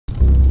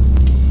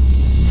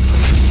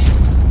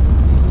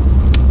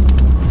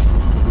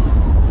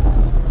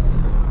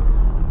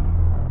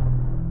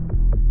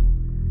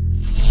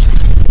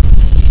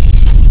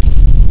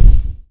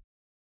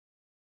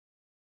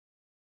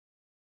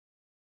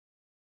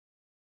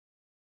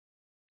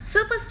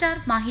Super star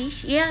Mahesh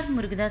AR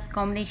Murugadoss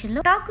combination లో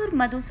రాకుల్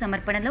మధు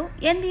సమర్పణలో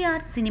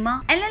NVR cinema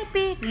LLP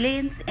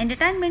Reliance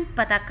entertainment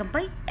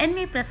పతాకంపై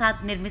NV ప్రసాద్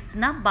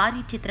నిర్మిస్తున్న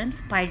భారీ చిత్రం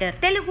స్పైడర్.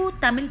 తెలుగు,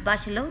 తమిళ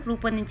భాషలో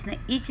రూపొందించిన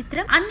ఈ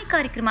చిత్రం అన్ని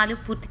కార్యక్రమాలు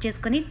పూర్తి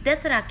చేసుకుని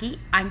దసరాకి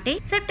అంటే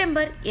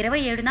సెప్టెంబర్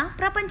 27న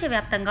ప్రపంచ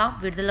వ్యాప్తంగా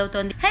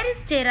విడుదలవుతోంది.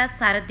 జయరాజ్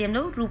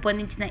సారథ్యంలో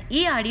రూపొందించిన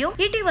ఈ ఆడియో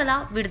ఇటీవల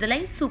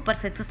విడుదలై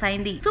సూపర్ సక్సెస్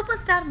అయింది.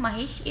 Super star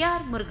Mahesh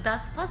AR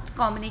Murugadoss first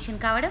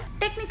combination కావడం,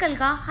 టెక్నికల్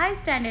గా హై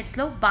స్టాండర్డ్స్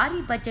లో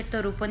భారీ బడ్జెట్ తో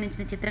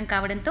రూపొందించిన చిత్రం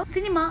కావడంతో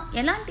సినిమా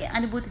ఎలాంటి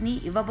అనుభూతిని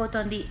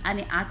ఇవ్వబోతోంది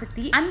అనే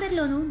ఆసక్తి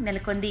అందరిలోనూ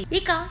నెలకొంది.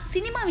 ఇక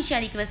సినిమా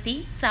విషయానికి వస్తే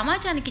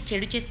సమాజానికి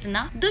చెడు చేస్తున్న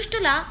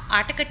దుష్టుల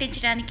ఆట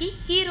కట్టించడానికి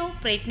హీరో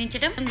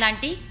ప్రయత్నించడం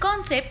లాంటి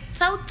కాన్సెప్ట్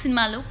సౌత్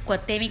సినిమాలో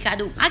కొత్తేమీ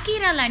కాదు.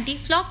 అకీరా లాంటి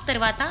ఫ్లాప్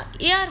తర్వాత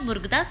AR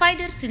మురుగదాస్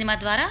స్పైడర్ సినిమా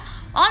ద్వారా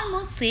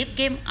ఆల్మోస్ట్ సేఫ్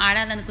గేమ్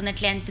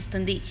ఆడాలనుకున్నట్లే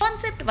అనిపిస్తుంది.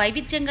 కాన్సెప్ట్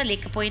వైవిధ్యంగా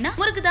లేకపోయినా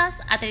మురుగదాస్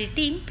అతడి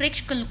టీం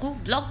ప్రేక్షకులకు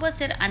బ్లాక్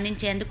బస్టర్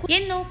అందించేందుకు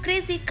ఎన్నో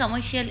క్రేజీ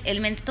కమర్షియల్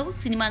ఎలిమెంట్స్ తో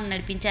సినిమాను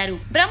నడిపించారు.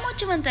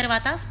 బ్రహ్మోత్సవం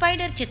తర్వాత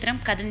స్పైడర్ చిత్రం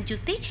కథని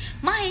చూస్తే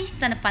మహేష్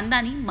తన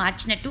పందాన్ని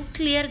మార్చినట్టు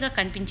క్లియర్ గా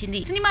కనిపించింది.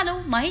 సినిమాలో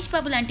మహేష్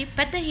బాబు లాంటి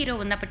పెద్ద హీరో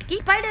ఉన్నప్పటికీ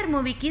స్పైడర్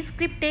మూవీకి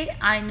స్క్రిప్టే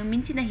ఆయన్ను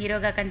మించిన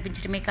హీరోగా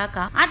కనిపించడమే కాక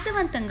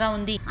అర్థవంతంగా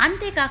ఉంది.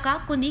 అంతేకాక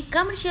కొన్ని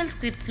కమర్షియల్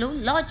స్క్రిప్ట్స్ లో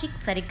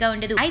లాజిక్ సరిగ్గా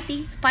ఉండదు. అయితే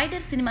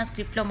స్పైడర్ సినిమా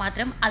స్క్రిప్ట్ లో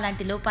మాత్రం అలాంటి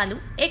లోపాలు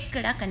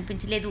ఎక్కడా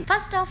కనిపించలేదు.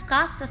 ఫస్ట్ హాఫ్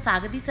కాస్త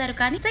సాగదీశారు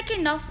కానీ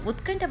సెకండ్ హాఫ్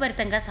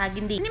ఉత్కంఠభరితంగా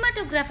సాగింది.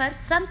 సినిమాటోగ్రాఫర్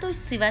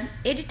సంతోష్ శివన్,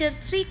 ఎడిటర్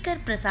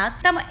శ్రీకర్ ప్రసాద్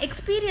తమ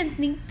ఎక్స్పీరియన్స్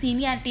ని,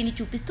 సీనియారిటీని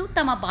చూపిస్తూ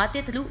తమ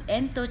బాధ్యతలు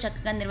ఎంతో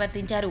చక్కగా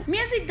నిర్వర్తించారు.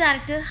 మ్యూజిక్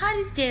డైరెక్టర్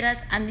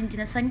జయరాజ్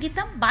అందించిన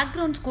సంగీతం,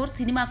 బ్యాక్గ్రౌండ్ స్కోర్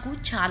సినిమాకు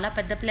చాలా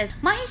పెద్ద ప్లస్.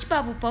 మహేష్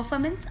బాబు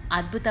పర్ఫార్మెన్స్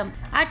అద్భుతం.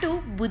 అటు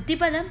బుద్ధి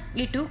బలం,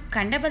 ఇటు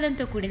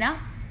కండబలంతో కూడిన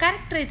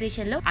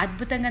క్యారెక్టరైజేషన్ లో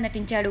అద్భుతంగా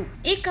నటించాడు.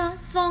 ఇక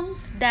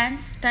సాంగ్స్,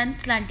 డాన్స్,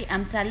 స్టంట్స్ లాంటి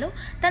అంశాల్లో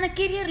తన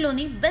కెరియర్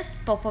లోని బెస్ట్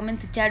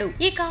పర్ఫార్మెన్స్ ఇచ్చాడు.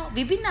 ఇక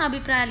విభిన్న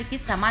అభిప్రాయాలకి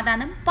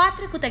సమాధానం,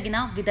 పాత్రకు తగిన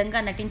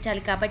విధంగా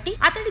నటించాలి కాబట్టి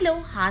అతడిలో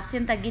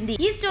హాస్యం తగ్గింది.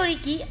 ఈ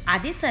స్టోరీకి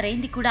అదే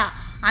సరైంది కూడా.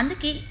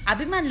 అందుకే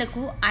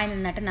అభిమానులకు ఆయన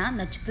నటన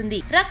నచ్చుతుంది.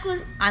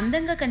 రకుల్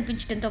అందంగా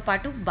కనిపించడంతో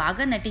పాటు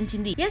బాగా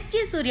నటించింది.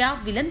 సూర్య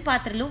విలన్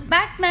పాత్రలో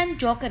బ్యాట్మ్యాన్,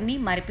 జోకర్ ని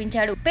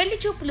మరిపించాడు. పెళ్లి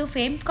చూపులు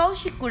ఫేమ్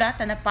కౌశిక్ కూడా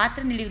తన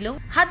పాత్ర నిడివిలో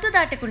హద్దు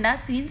దాటకుండా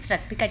సీన్స్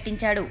రక్తి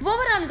కట్టించాడు.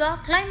 ఓవరాల్ గా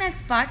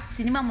క్లైమాక్స్ పార్ట్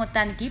సినిమా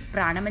మొత్తానికి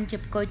ప్రాణమని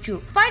చెప్పుకోవచ్చు.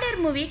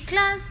 స్పైడర్ మూవీ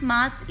క్లాస్,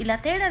 మాస్ ఇలా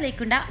తేడా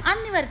లేకుండా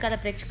అన్ని వర్గాల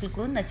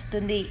ప్రేక్షకులకు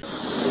నచ్చుతుంది.